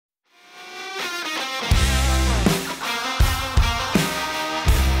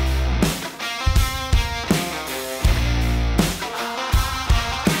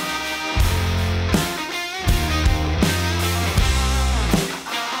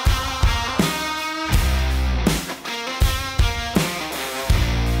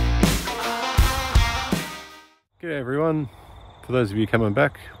everyone, for those of you coming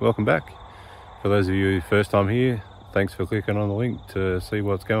back, welcome back. For those of you first time here, thanks for clicking on the link to see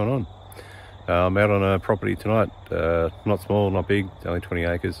what's going on. I'm out on a property tonight, not small, not big, only 20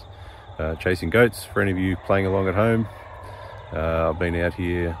 acres, chasing goats. For any of you playing along at home, I've been out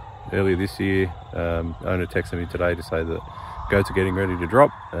here earlier this year. Owner texted me today to say that goats are getting ready to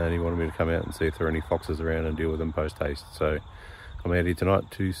drop and he wanted me to come out and see if there are any foxes around and deal with them post haste. So I'm out here tonight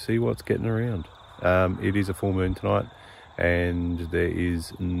to see what's getting around. It is a full moon tonight and there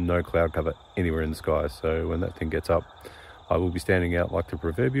is no cloud cover anywhere in the sky, so when that thing gets up I will be standing out like the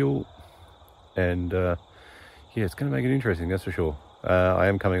proverbial, and yeah, it's going to make it interesting, that's for sure. I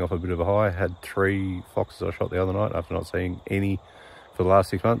am coming off a bit of a high. I had 3 foxes I shot the other night after not seeing any for the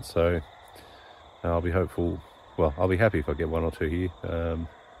last 6 months, so I'll be hopeful, well, I'll be happy if I get 1 or 2 here.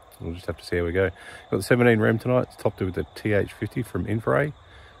 We'll just have to see how we go. Got the 17 rem tonight. It's topped with the TH50 from Infrared.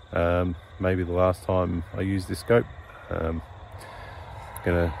 Maybe the last time I used this scope.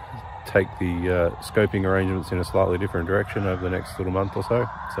 Gonna take the scoping arrangements in a slightly different direction over the next little month or so.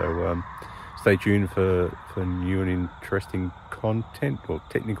 So stay tuned for new and interesting content, or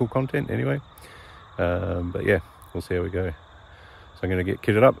technical content anyway. But yeah, we'll see how we go. So I'm gonna get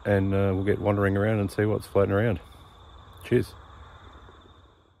kitted up and we'll get wandering around and see what's floating around. Cheers.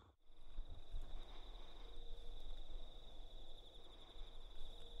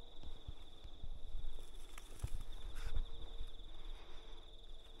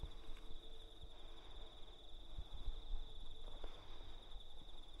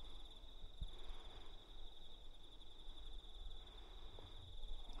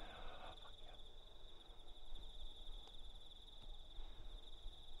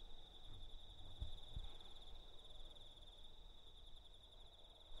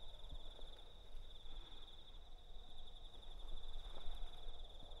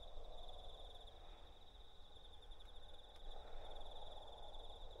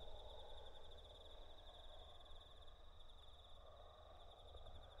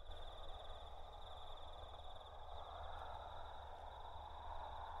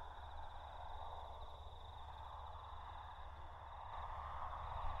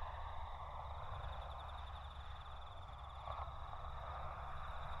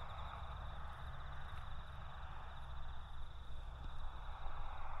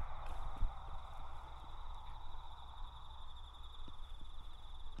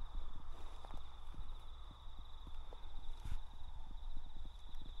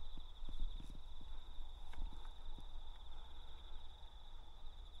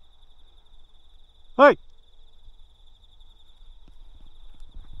 Hey!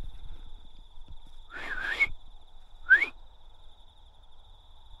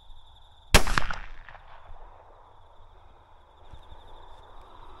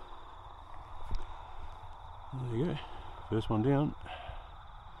 There you go, first one down.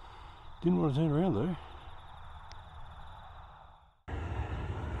 Didn't want to turn around though.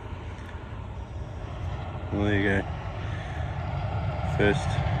 Well, there you go.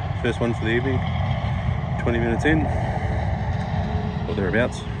 First one for the evening. 20 minutes in, or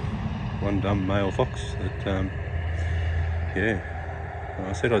thereabouts. One dumb male fox that, yeah, well,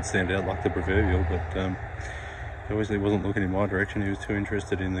 I said I'd stand out like the proverbial, but he obviously wasn't looking in my direction. He was too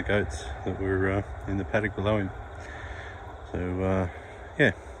interested in the goats that were in the paddock below him. So,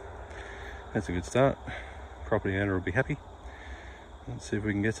 yeah, that's a good start. Property owner will be happy. Let's see if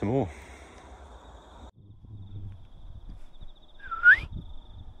we can get some more.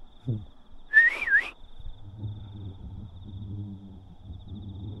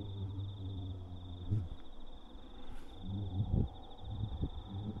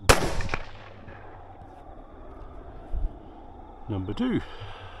 Number 2,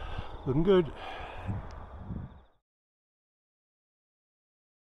 looking good.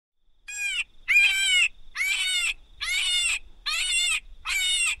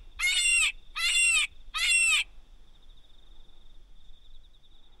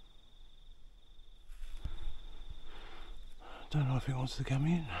 Don't know if he wants to come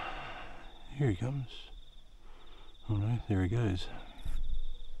in. Here he comes. Oh no, there he goes.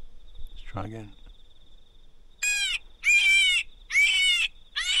 Let's try again.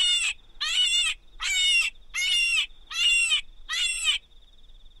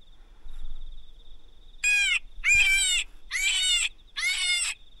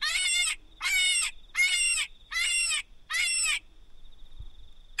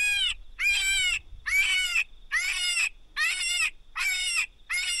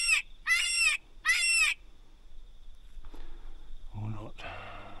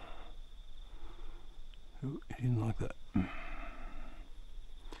 He didn't like that.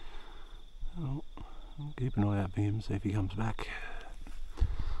 Oh, keep an eye out for him, see if he comes back. So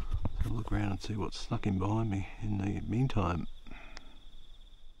I'll look around and see what's snuck in behind me in the meantime.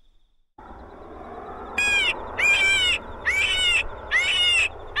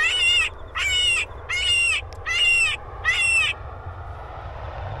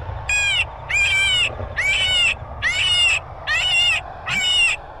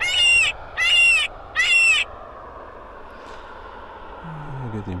 I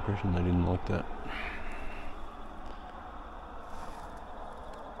get the impression they didn't like that.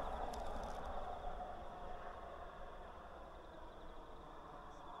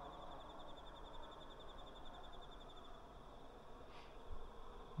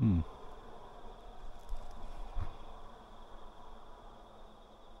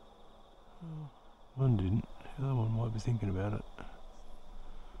 One didn't, the other one might be thinking about it.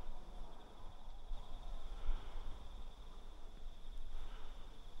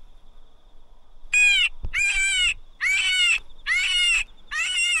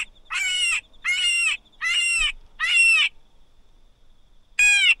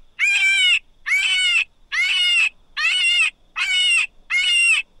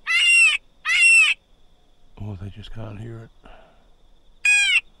 Or they just can't hear it.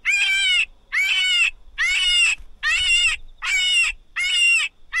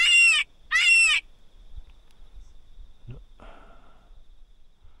 No.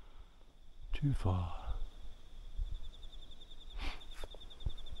 Too far.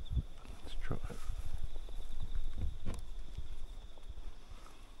 Let's try it.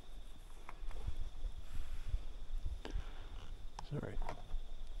 Sorry. Where'd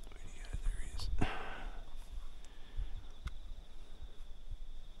he go? There he is.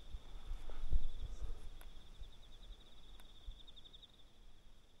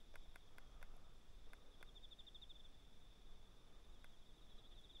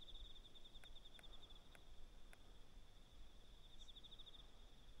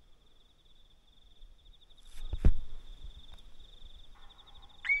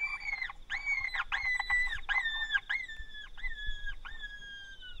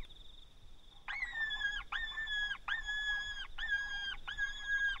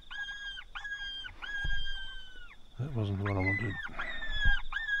 That wasn't what I wanted.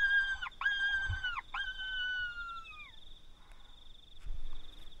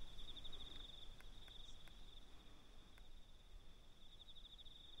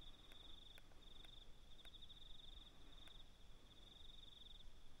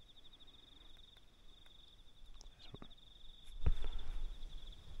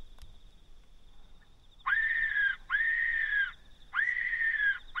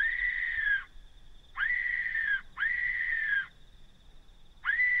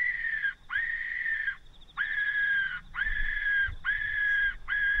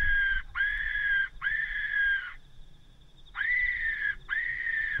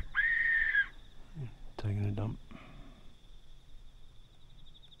 Taking a dump.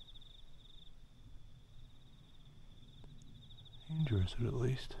 Interested at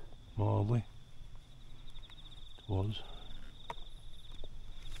least, mildly. Was.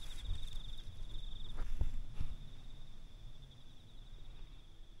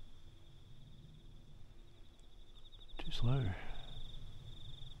 Too slow.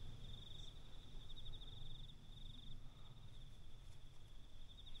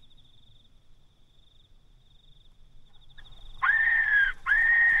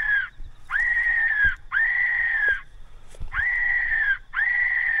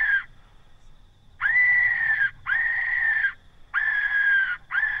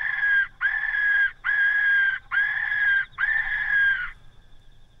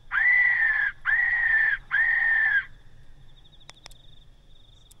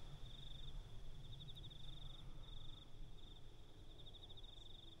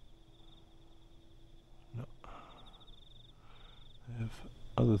 Have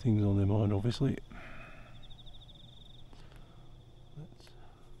other things on their mind, obviously. Let's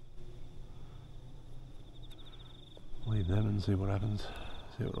leave them and see what happens,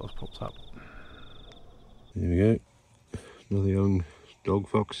 see what else pops up. There we go, another young dog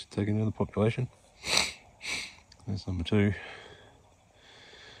fox taking another population. That's number 2.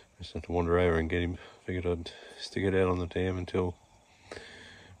 Just have to wander over and get him. Figured I'd stick it out on the dam until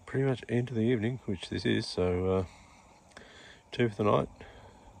pretty much into the evening, which this is, so 2 for the night.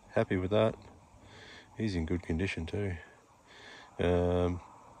 Happy with that. He's in good condition too.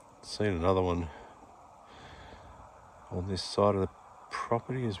 Seen another one on this side of the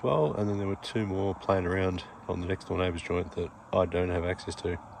property as well, and then there were 2 more playing around on the next door neighbour's joint that I don't have access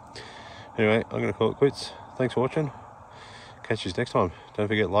to. Anyway, I'm going to call it quits. Thanks for watching. Catch you next time. Don't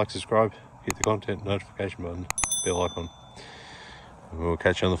forget, like, subscribe, hit the content notification button, bell icon. And we'll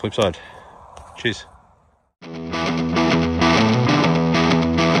catch you on the flip side. Cheers.